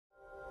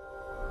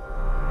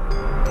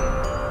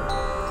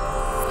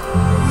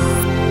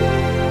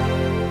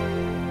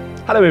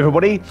Hello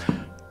everybody.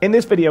 In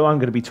this video I'm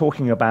going to be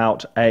talking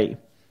about a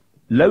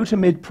low to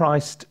mid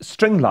priced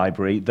string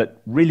library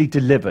that really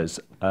delivers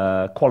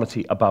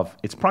quality above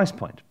its price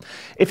point.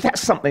 If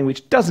that's something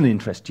which doesn't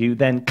interest you,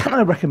 then can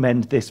I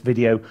recommend this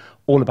video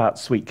all about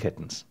Sweet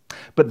Kittens?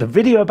 But the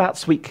video about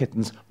Sweet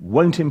Kittens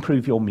won't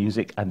improve your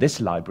music, and this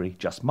library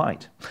just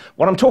might.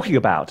 What I'm talking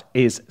about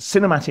is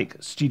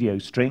Cinematic Studio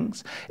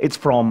Strings. It's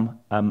from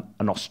an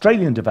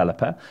Australian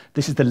developer.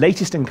 This is the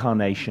latest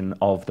incarnation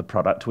of the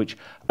product, which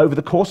over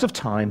the course of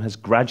time has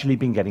gradually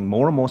been getting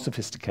more and more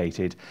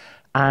sophisticated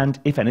and,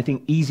 if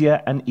anything,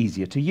 easier and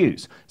easier to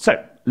use.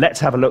 So let's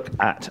have a look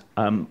at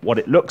what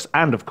it looks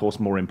and, of course,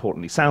 more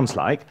importantly, sounds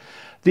like.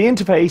 The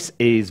interface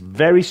is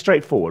very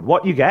straightforward.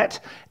 What you get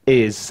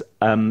is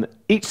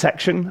each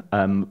section,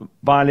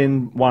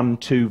 violin, 1,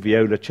 2,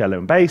 viola, cello,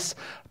 and bass,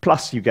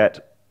 plus you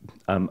get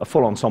a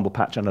full ensemble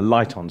patch and a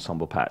light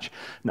ensemble patch.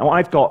 Now,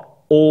 I've got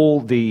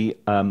all the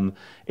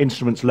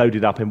instruments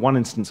loaded up in one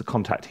instance of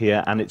Kontakt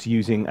here, and it's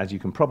using, as you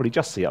can probably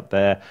just see up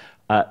there,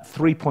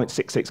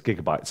 3.66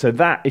 gigabytes. So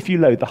that, if you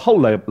load the whole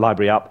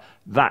library up,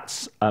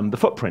 that's the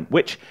footprint,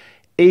 which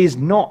is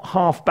not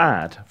half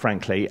bad,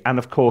 frankly, and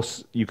of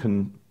course you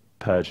can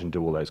purge and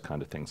do all those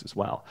kind of things as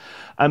well.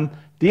 The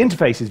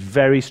interface is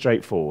very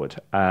straightforward.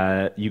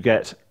 You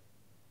get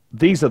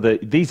these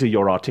are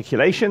your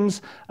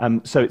articulations.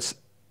 So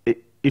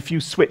if you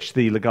switch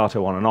the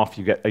legato on and off,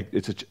 you get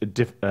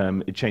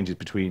it changes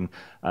between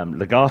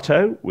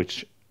legato,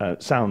 which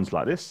sounds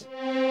like this.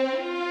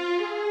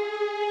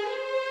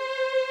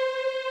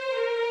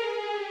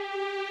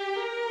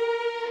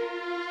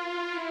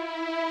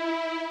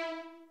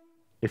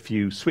 If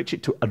you switch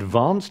it to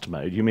advanced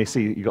mode, you may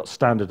see you've got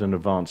standard and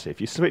advanced. If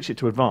you switch it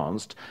to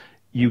advanced,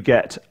 you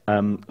get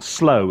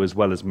slow as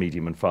well as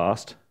medium and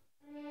fast.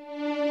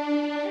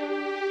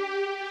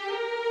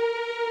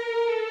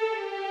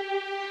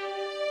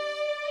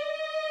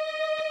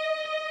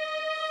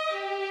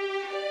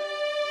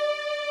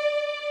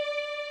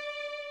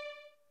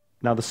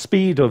 Now, the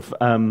speed of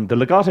the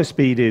legato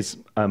speed is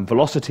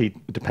velocity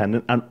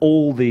dependent, and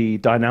all the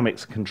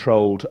dynamics are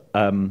controlled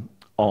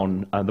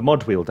on the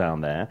mod wheel down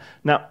there.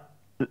 Now,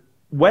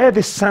 where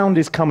this sound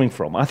is coming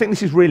from, I think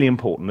this is really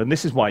important, and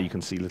this is why you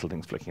can see little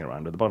things flicking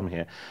around at the bottom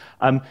here.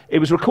 It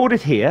was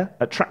recorded here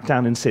at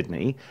Trackdown in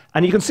Sydney,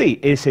 and you can see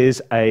it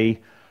is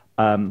a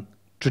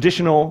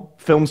traditional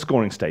film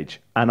scoring stage,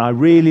 and I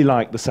really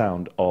like the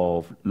sound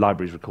of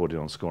libraries recorded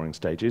on scoring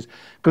stages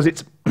because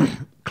it's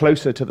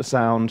closer to the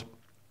sound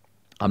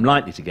I'm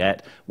likely to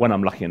get when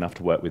I'm lucky enough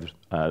to work with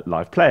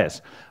live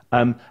players.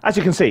 As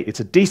you can see, it's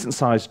a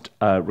decent-sized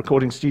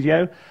recording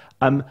studio.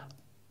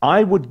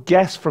 I would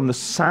guess from the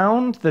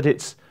sound that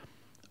it's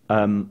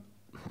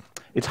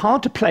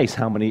hard to place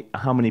how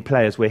many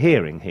players we're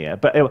hearing here,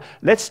 but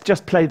let's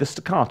just play the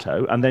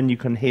staccato, and then you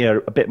can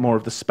hear a bit more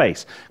of the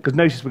space. Because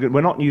notice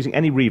we're not using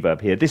any reverb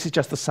here. This is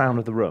just the sound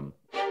of the room.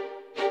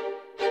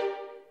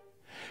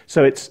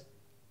 So it's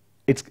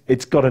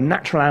got a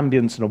natural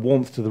ambience and a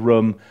warmth to the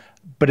room,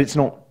 but it's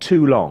not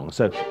too long.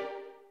 So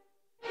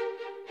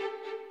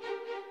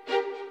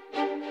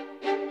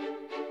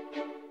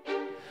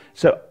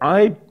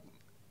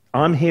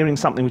I'm hearing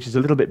something which is a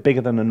little bit bigger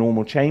than a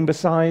normal chamber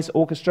size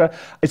orchestra.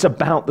 It's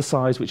about the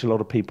size which a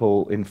lot of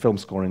people in film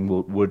scoring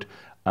would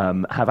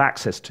have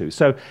access to.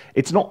 So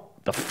it's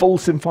not the full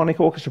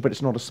symphonic orchestra, but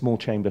it's not a small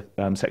chamber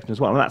section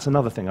as well. And that's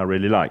another thing I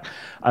really like.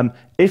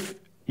 If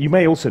you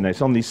may also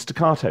notice on these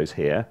staccatos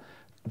here,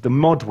 the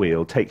mod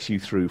wheel takes you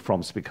through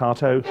from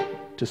spiccato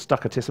to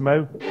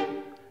staccatissimo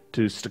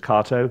to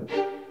staccato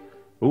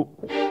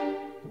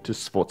to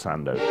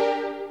sforzando.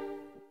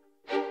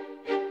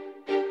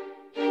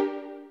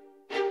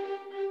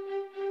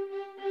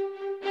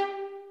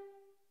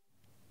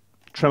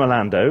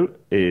 Tremolando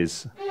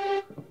is,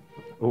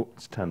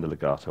 let's turn the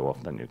legato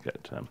off, then you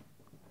get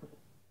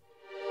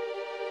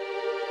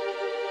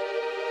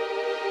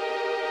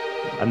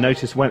and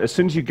notice as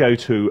soon as you go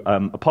to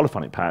a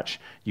polyphonic patch,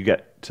 you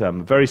get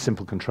very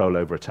simple control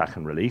over attack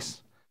and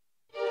release.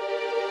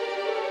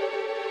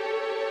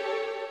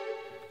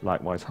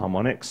 Likewise,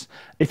 harmonics.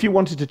 If you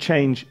wanted to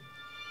change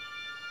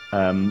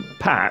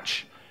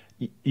patch,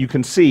 you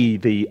can see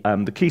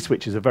the key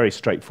switches are very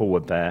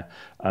straightforward there,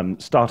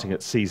 starting at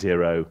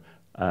C0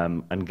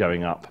 and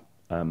going up.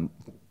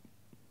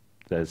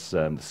 There's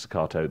the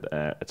staccato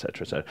there,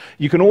 etc. So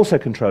you can also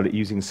control it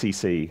using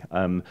CC.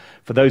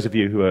 For those of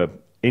you who are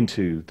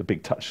into the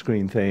big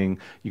touchscreen thing,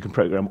 you can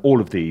program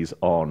all of these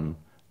on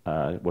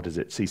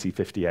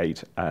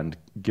CC58 and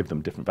give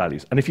them different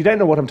values. And if you don't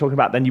know what I'm talking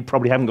about, then you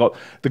probably haven't got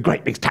the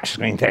great big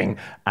touchscreen thing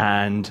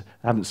and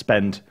haven't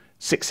spent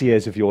 6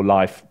 years of your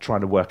life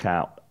trying to work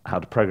out how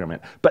to program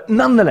it. But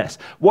nonetheless,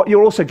 what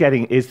you're also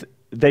getting is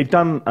they've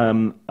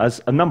done,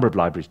 as a number of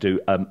libraries do,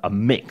 a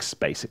mix,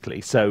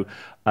 basically. So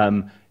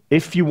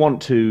if you want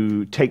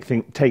to take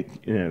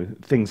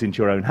things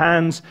into your own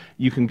hands,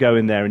 you can go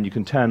in there and you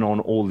can turn on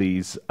all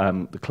these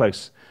the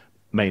close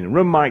main and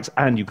room mics,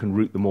 and you can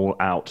route them all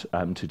out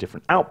to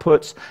different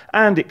outputs,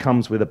 and it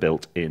comes with a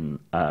built-in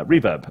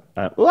reverb.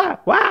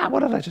 Wow,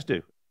 what did I just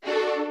do?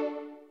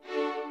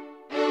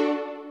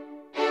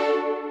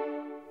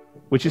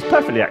 which is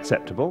perfectly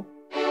acceptable.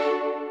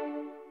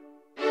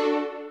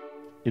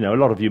 You know, a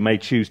lot of you may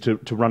choose to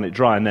run it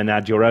dry and then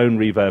add your own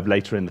reverb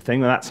later in the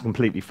thing, and that's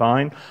completely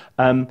fine.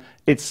 The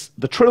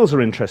trills are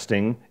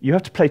interesting. You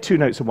have to play two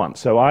notes at once.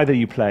 So either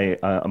you play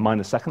a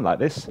minor second like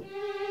this,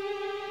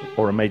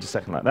 or a major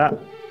second like that,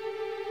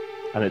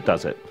 and it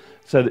does it.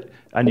 So,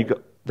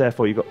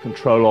 therefore you've got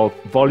control of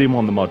volume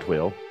on the mod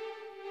wheel.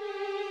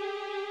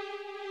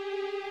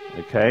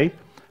 Okay,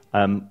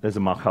 there's a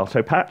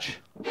Marcato patch.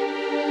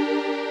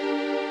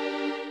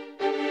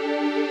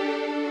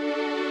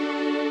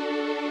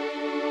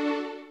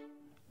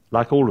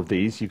 Like all of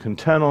these, you can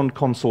turn on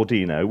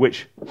Consordino,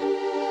 which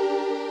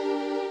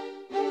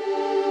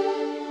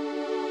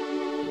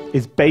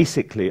is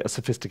basically a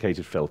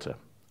sophisticated filter.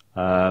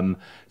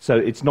 So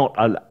it's not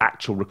an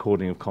actual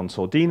recording of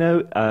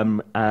Consordino,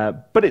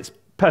 but it's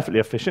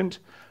perfectly efficient.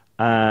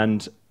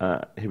 And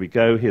here we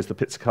go, here's the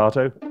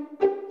pizzicato,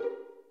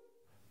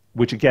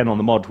 which again on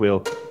the mod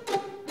wheel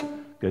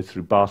goes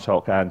through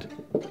Bartok and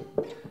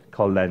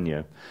Col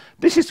Legno.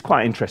 This is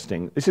quite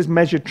interesting. This is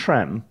measured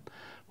trem,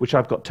 which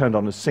I've got turned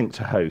on as sync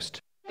to host.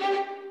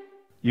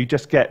 You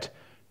just get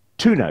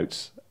two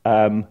notes.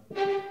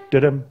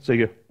 Da-dum, so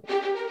you...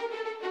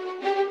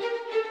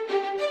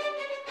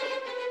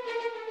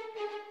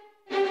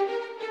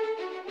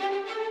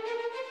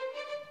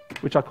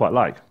 which I quite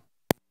like.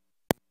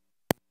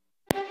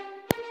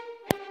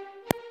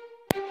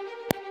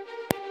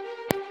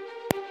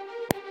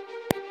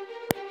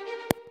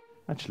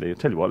 Actually, I'll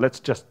tell you what,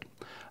 let's just...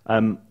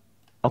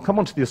 I'll come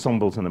on to the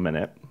ensembles in a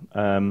minute.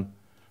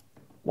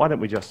 Why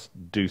don't we just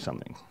do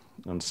something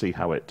and see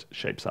how it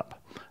shapes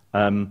up?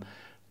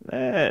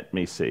 Let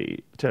me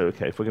see.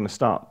 Okay, if we're going to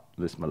start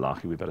this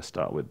malarkey, we better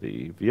start with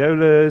the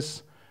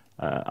violas.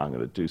 I'm going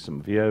to do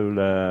some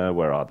viola.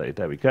 Where are they?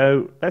 There we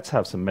go. Let's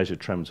have some measured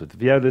trems with the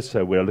violas.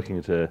 So we're looking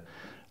at a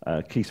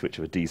key switch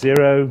of a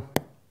D0.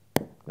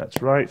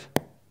 That's right.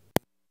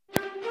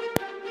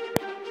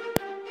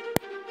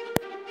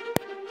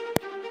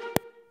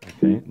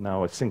 Okay,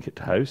 now I sync it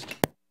to host.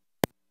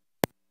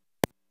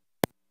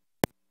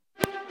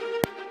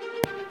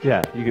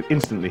 Yeah, you can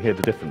instantly hear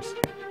the difference.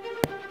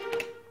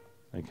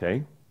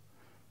 Okay,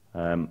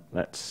 I'm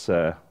going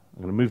to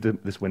move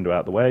this window out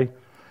of the way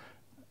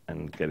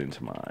and get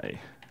into my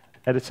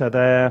editor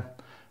there.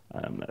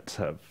 Let's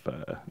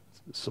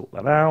sort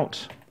that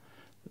out.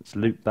 Let's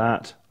loop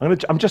that.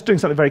 I'm just doing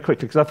something very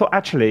quickly because I thought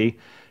actually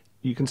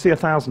you can see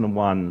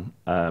 1001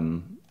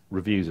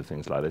 reviews of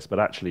things like this, but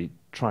actually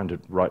trying to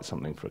write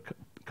something for a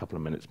couple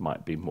of minutes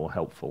might be more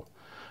helpful.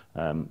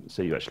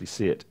 So you actually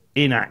see it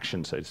in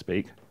action, so to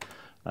speak.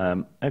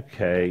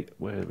 Okay,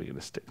 where are we going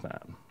to stick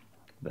that?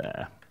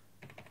 There.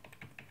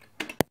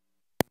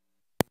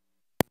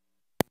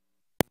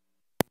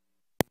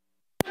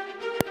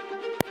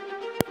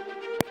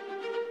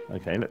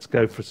 Okay, let's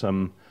go for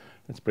some,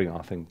 let's bring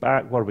our thing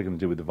back. What are we going to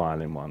do with the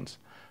violin ones?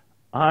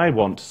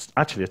 Actually,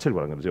 I'll tell you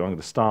what I'm going to do. I'm going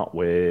to start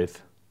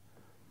with,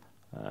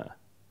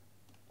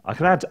 I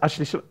can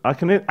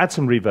add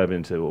some reverb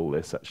into all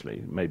this,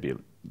 actually, maybe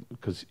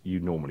because you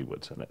normally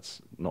would, so let's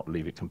not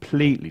leave it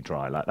completely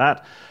dry like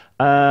that.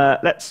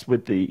 Let's,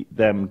 with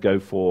them, go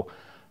for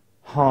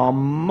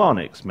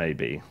harmonics,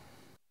 maybe.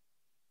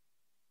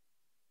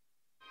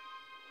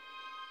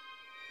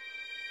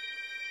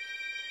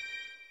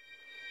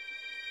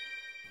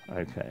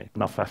 Okay,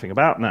 enough faffing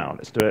about now,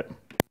 let's do it.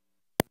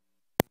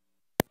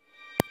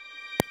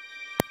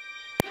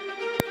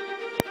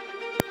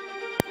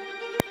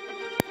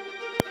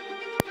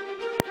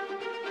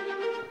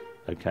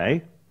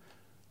 Okay.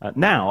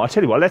 Now, I'll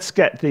tell you what, let's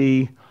get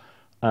the,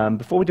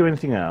 before we do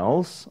anything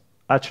else,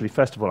 actually,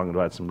 first of all, I'm going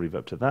to add some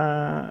reverb to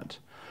that.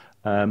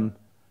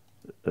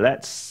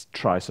 Let's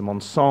try some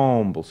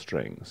ensemble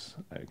strings.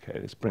 Okay,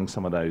 let's bring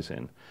some of those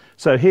in.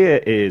 So here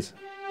is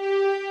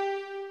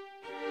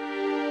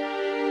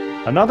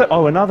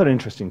another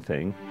interesting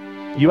thing.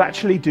 You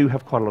actually do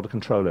have quite a lot of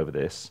control over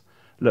this.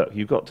 Look,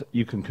 you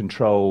can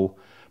control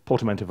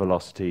portamento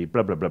velocity,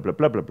 blah, blah, blah, blah,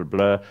 blah, blah, blah,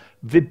 blah.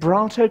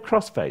 Vibrato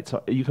crossfade.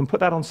 So you can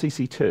put that on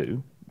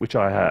CC2, which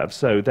I have,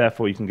 so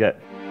therefore you can get...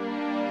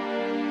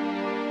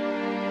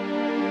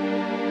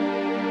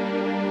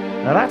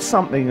 Now that's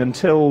something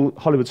until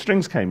Hollywood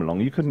Strings came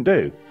along you couldn't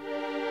do.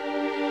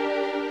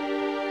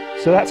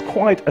 So that's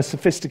quite a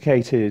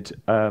sophisticated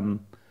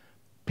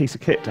piece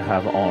of kit to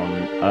have on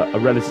a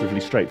relatively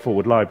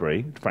straightforward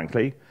library,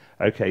 frankly.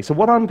 Okay, so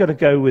what I'm going to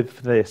go with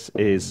for this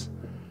is,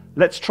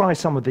 let's try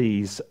some of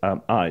these.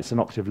 It's an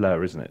octave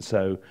lower, isn't it?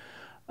 So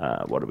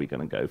what are we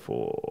going to go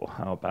for?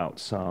 How about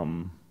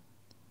some...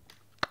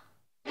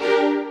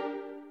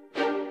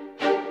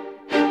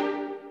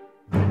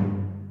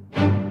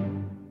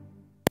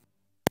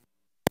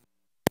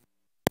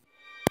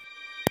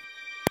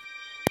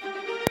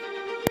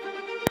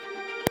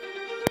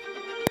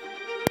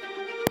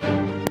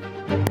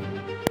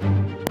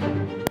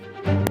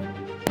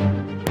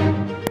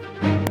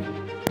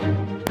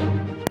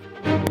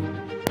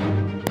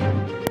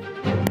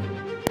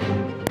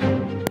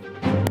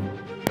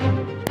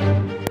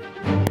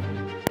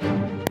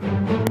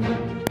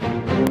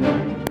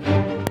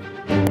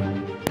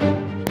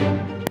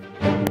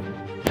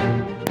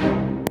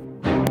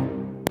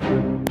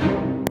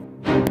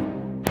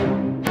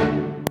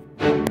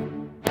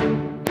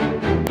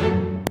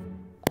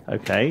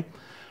 Okay.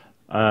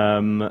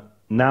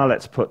 Now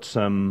let's put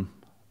some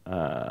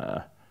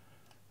other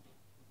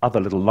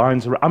little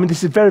lines around. I mean,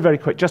 this is very, very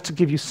quick, just to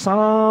give you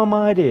some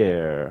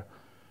idea.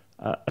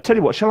 I'll tell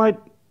you what,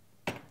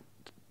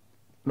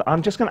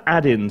 I'm just going to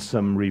add in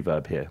some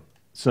reverb here,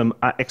 some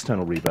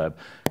external reverb,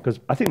 because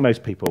I think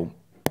most people,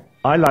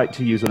 I like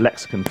to use a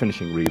Lexicon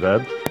finishing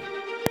reverb.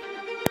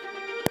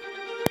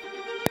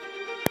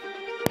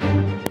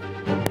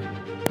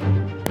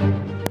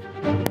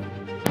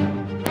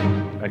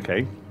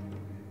 Okay.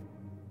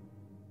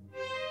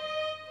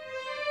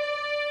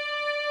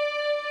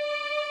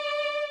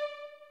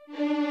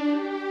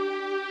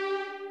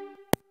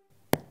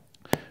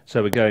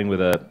 So we're going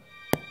with I'm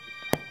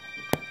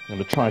going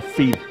to try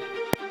feed.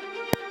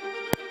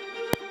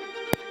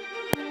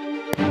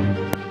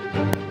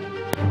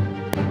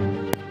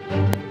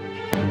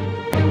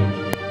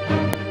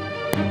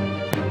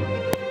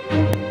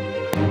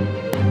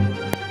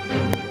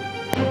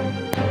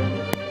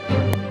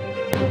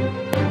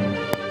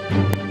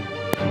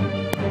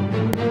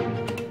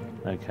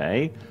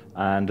 Okay,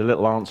 and a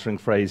little answering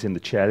phrase in the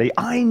cello.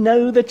 I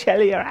know the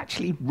cello are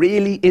actually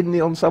really in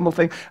the ensemble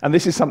thing, and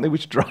this is something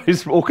which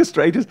drives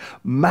orchestrators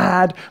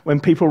mad when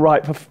people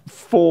write for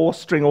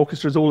 4-string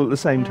orchestras all at the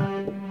same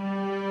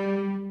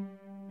time.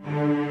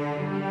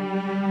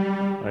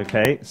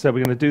 Okay, so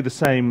we're going to do the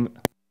same.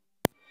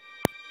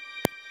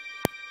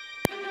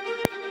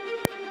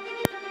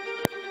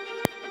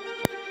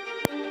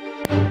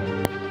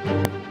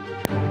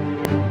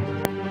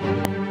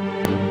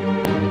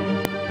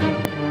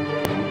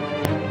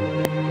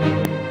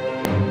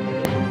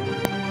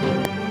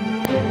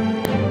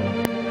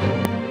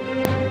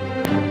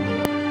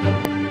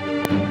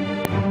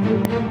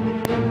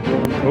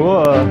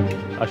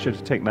 I should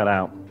have taken that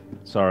out.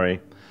 Sorry.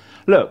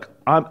 Look,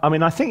 I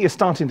mean, I think you're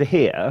starting to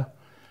hear,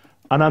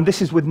 and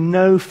this is with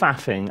no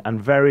faffing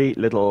and very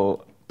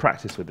little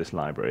practice with this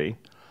library,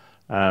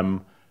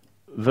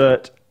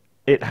 that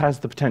it has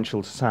the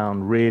potential to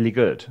sound really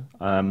good.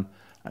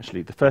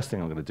 Actually, the first thing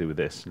I'm going to do with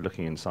this,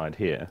 looking inside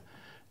here,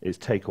 is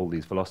take all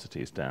these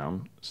velocities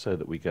down so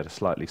that we get a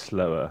slightly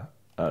slower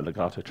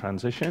legato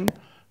transition.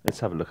 Let's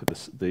have a look at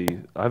this.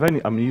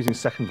 I'm using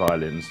second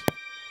violins.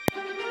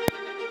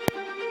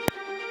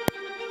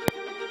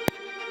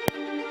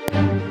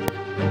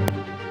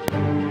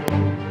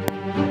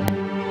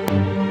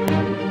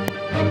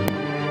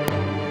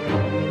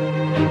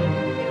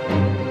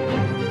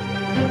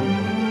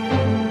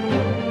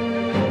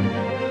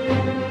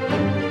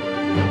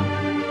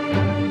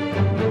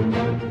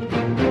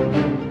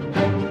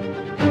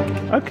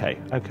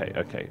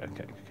 Okay.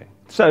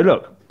 So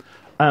look,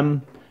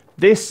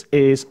 this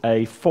is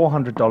a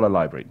 $400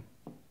 library.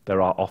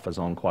 There are offers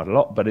on quite a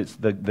lot, but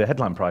the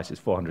headline price is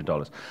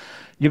 $400.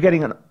 You're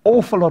getting an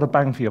awful lot of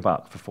bang for your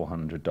buck for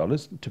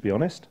 $400, to be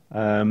honest.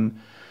 The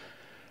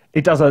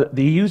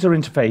user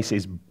interface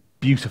is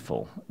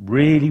beautiful,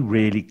 really,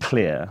 really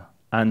clear,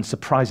 and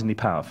surprisingly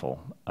powerful.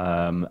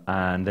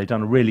 And they've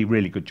done a really,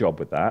 really good job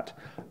with that.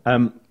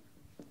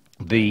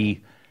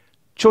 The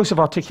choice of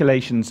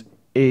articulations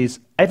is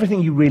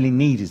everything you really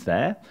need is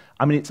there.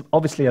 I mean, it's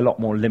obviously a lot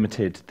more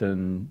limited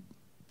than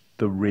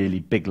the really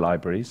big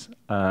libraries,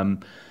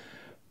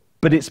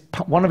 but it's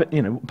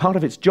part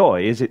of its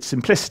joy is its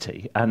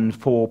simplicity. And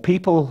for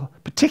people,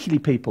 particularly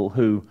people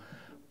who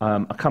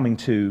are coming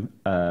to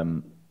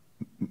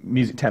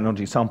music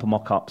technology sample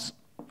mock-ups,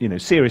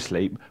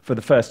 seriously for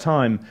the first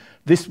time,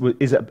 this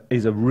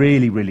is a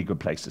really, really good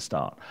place to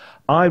start.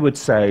 I would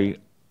say,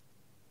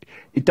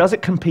 does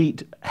it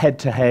compete head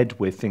to head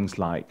with things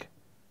like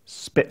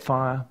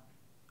Spitfire,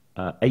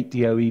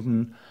 8DO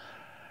even?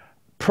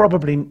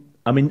 Probably,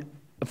 I mean,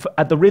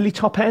 at the really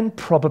top end,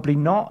 probably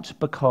not,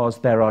 because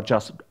there are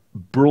just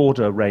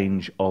broader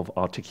range of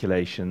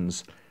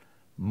articulations,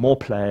 more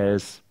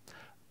players,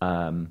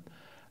 and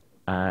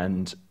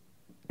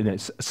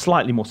it's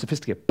slightly more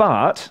sophisticated.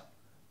 But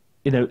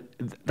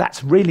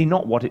that's really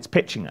not what it's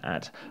pitching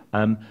at.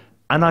 And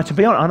to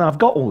be honest, and I've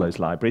got all those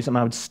libraries, and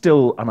I'm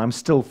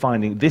still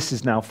finding this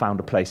has now found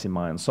a place in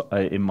my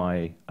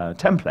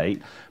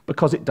template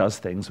because it does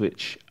things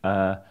which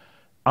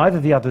either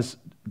the others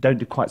don't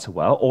do quite so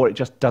well, or it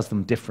just does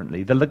them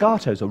differently. The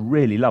legatos are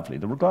really lovely.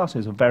 The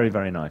legatos are very,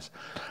 very nice,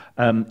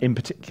 in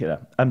particular.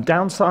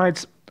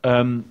 Downsides,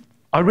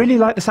 I really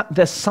like the sound.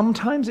 There's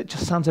sometimes it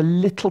just sounds a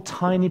little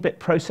tiny bit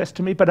processed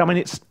to me, but I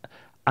mean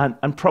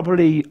and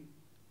probably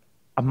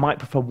I might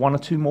prefer 1 or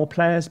 2 more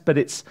players, but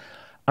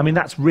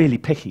that's really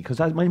picky, because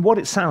I mean,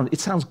 it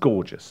sounds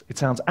gorgeous. It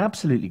sounds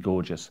absolutely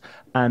gorgeous.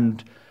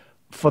 And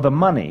for the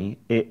money,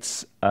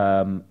 it's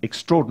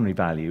extraordinary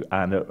value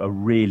and a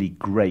really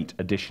great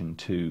addition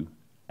to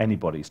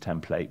anybody's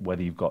template,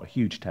 whether you've got a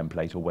huge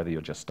template or whether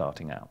you're just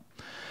starting out.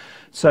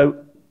 So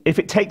if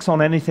it takes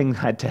on anything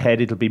head-to-head,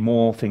 it'll be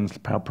more things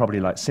probably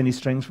like Cine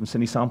Strings from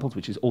Cine Samples,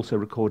 which is also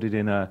recorded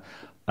in a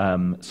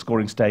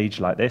scoring stage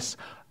like this.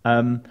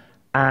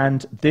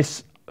 And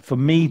this for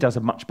me, does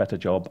a much better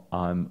job.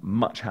 I'm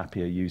much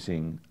happier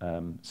using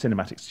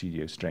Cinematic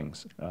Studio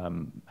Strings.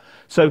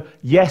 So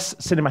yes,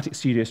 Cinematic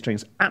Studio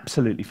Strings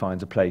absolutely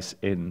finds a place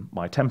in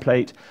my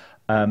template.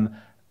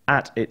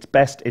 At its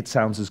best, it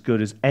sounds as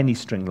good as any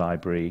string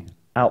library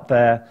out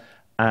there.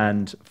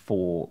 And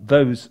for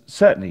those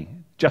certainly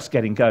just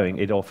getting going,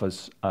 it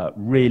offers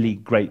really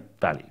great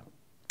value.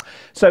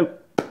 So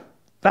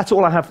that's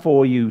all I have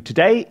for you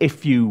today.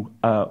 If you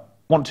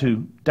want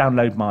to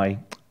download my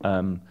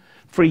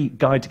free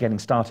guide to getting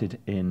started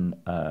in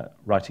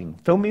writing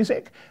film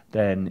music,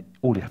 then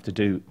all you have to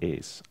do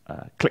is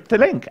click the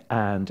link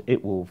and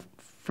it will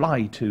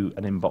fly to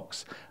an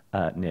inbox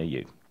near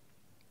you.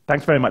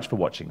 Thanks very much for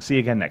watching. See you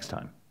again next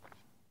time.